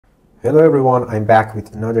Hello everyone, I'm back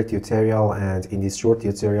with another tutorial, and in this short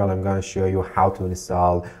tutorial I'm going to show you how to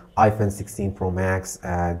install iPhone 16 Pro Max,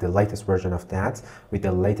 the latest version of that, with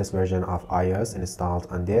the latest version of iOS installed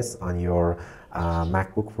on your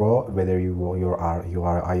MacBook Pro, whether you are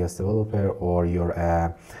iOS developer or you're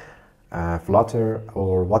a Flutter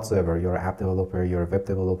or whatsoever, you're an app developer, you're a web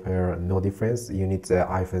developer, no difference. You need the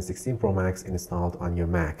iPhone 16 Pro Max installed on your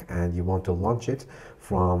Mac and you want to launch it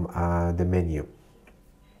from the menu.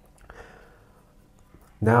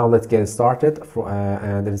 Now let's get started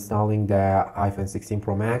and installing the iPhone 16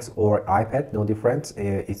 Pro Max or iPad, no difference.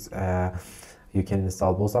 You can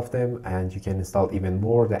install both of them, and you can install even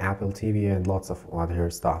more, the Apple TV and lots of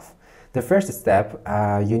other stuff. The first step,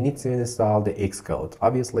 you need to install the Xcode.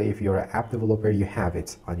 Obviously, if you're an app developer, you have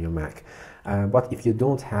it on your Mac. But if you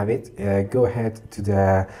don't have it, go ahead to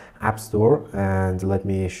the App Store and let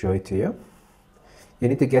me show it to you. You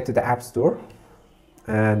need to get to the App Store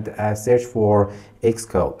and search for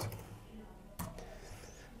Xcode.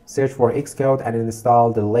 Search for Xcode and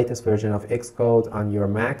install the latest version of Xcode on your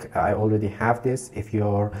Mac. I already have this. If you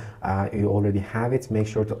already have it, make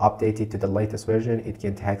sure to update it to the latest version. It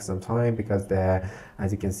can take some time because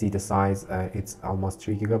as you can see, the size it's almost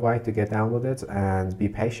 3 GB to get downloaded, and be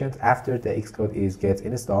patient. After the Xcode gets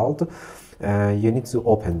installed, you need to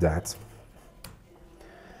open that.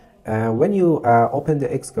 When you open the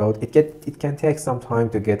Xcode, it can take some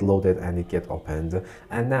time to get loaded and it get opened.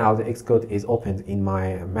 And now the Xcode is opened in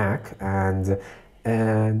my Mac, and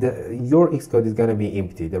your Xcode is going to be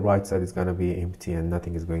empty. The right side is going to be empty and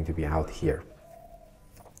nothing is going to be out here.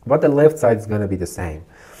 But the left side is going to be the same.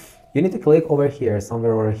 You need to click over here,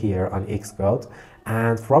 somewhere over here on Xcode,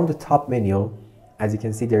 and from the top menu, as you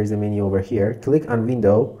can see, there is a menu over here. Click on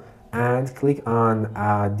Window and click on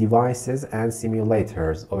devices and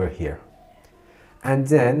simulators over here, and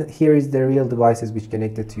then here is the real devices which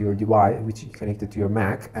connected to your device, which is connected to your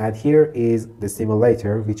Mac, and here is the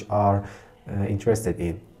simulator which are interested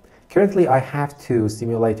in. Currently I have 2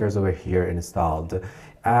 simulators over here installed.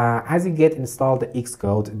 As you get installed the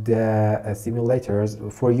Xcode, the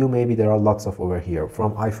simulators for you, maybe there are lots of over here.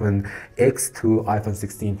 From iPhone X to iPhone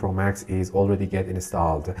 16 Pro Max is already get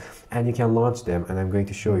installed, and you can launch them, and I'm going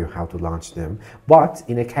to show you how to launch them. But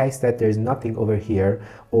in a case that there's nothing over here,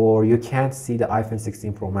 or you can't see the iPhone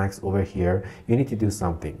 16 Pro Max over here, you need to do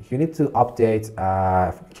something. You need to update,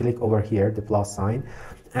 click over here, the plus sign,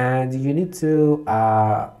 and you need to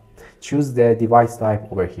choose the device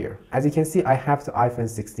type over here. As you can see, I have the iPhone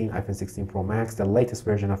 16 Pro Max, the latest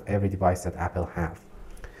version of every device that Apple have.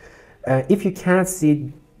 If you can't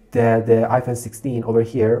see the iPhone 16 over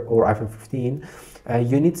here or iPhone 15,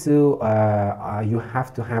 you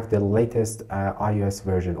have to have the latest iOS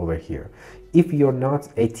version over here. If you're not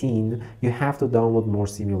 18, you have to download more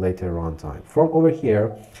simulator runtime. From over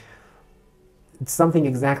here, something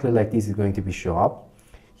exactly like this is going to be show up.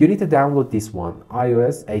 You need to download this one,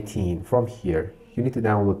 iOS 18, from here. You need to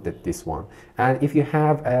download this one. And if you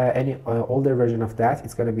have any older version of that,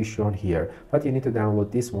 it's going to be shown here. But you need to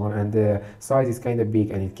download this one, and the size is kind of big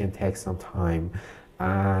and it can take some time.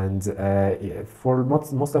 And for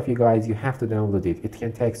most of you guys, you have to download it. It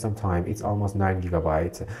can take some time. It's almost 9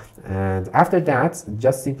 GB. And after that,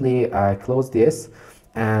 just simply close this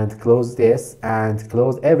and close this and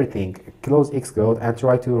close everything. Close Xcode and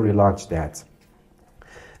try to relaunch that.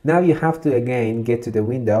 Now you have to again get to the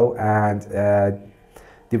window and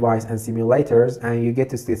device and simulators, and you get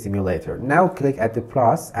to see the simulator. Now click at the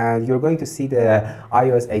plus and you're going to see the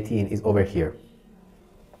iOS 18 is over here.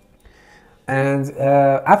 And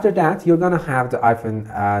after that, you're gonna have the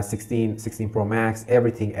iPhone 16 Pro Max,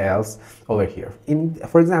 everything else over here.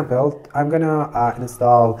 For example, I'm gonna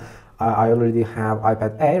install, I already have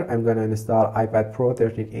iPad Air. I'm gonna install iPad Pro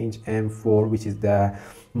 13-inch M4, which is the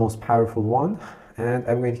most powerful one. And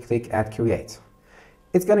I'm going to click at create.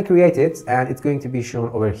 It's going to create it and it's going to be shown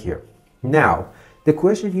over here. Now, the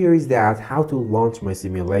question here is that how to launch my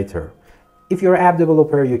simulator. If you're an app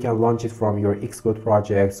developer, you can launch it from your Xcode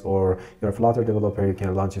projects, or you're a Flutter developer, you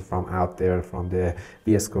can launch it from out there, from the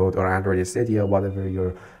VS Code or Android Studio, whatever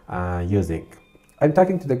you're using. I'm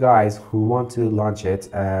talking to the guys who want to launch it,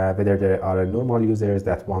 whether they are normal users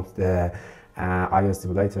that want the iOS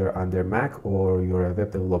simulator on their Mac, or you're a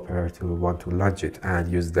web developer to want to launch it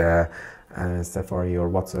and use the Safari or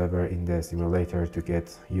whatsoever in the simulator to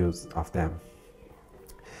get use of them.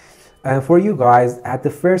 And for you guys, at the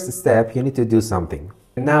first step, you need to do something.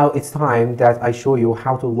 Now it's time that I show you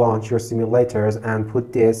how to launch your simulators and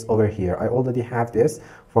put this over here. I already have this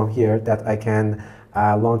from here that I can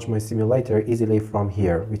launch my simulator easily from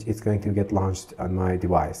here, which is going to get launched on my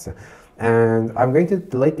device. And I'm going to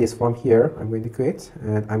delete this from here. I'm going to quit,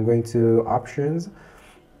 and I'm going to options.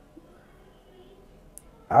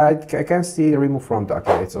 I can see remove from dock.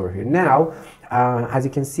 Okay, it's over here now. As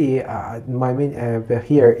you can see, my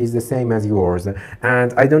here is the same as yours,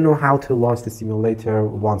 and I don't know how to launch the simulator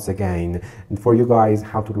once again. And for you guys,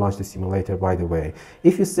 how to launch the simulator, by the way,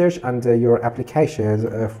 if you search under your applications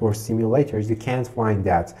for simulators, you can't find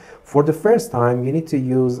that. For the first time, you need to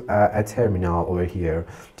use a terminal over here.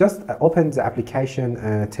 Just open the application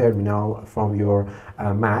terminal from your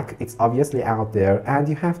Mac. It's obviously out there, and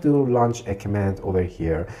you have to launch a command over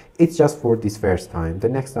here. It's just for this first time. The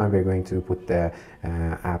next time we're going to put the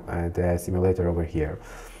the simulator over here.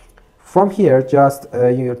 From here, just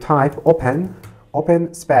you type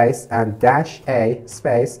open space and -a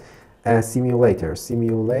space simulator.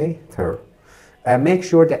 Make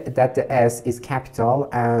sure that the S is capital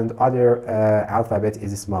and other alphabet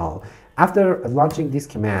is small. After launching this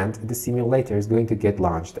command, the simulator is going to get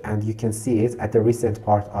launched, and you can see it at the recent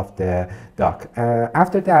part of the dock.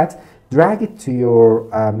 After that, drag it to your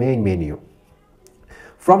main menu.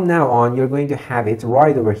 From now on, you're going to have it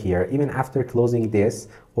right over here. Even after closing this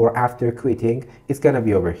or after quitting, it's going to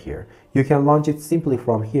be over here. You can launch it simply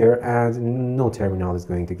from here, and no terminal is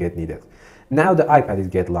going to get needed. Now the iPad is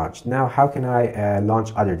get launched. Now how can I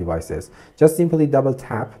launch other devices? Just simply double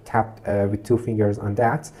tap with 2 fingers on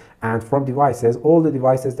that, and from devices, all the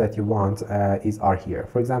devices that you want are here.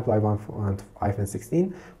 For example, I want iPhone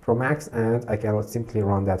 16 Pro Max, and I can simply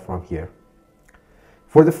run that from here.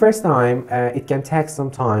 For the first time, it can take some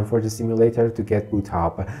time for the simulator to get boot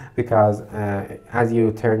up, because as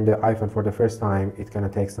you turn the iPhone for the first time, it's gonna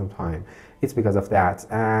take some time. It's because of that,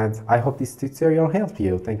 and I hope this tutorial helped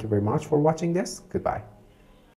you. Thank you very much for watching this. Goodbye.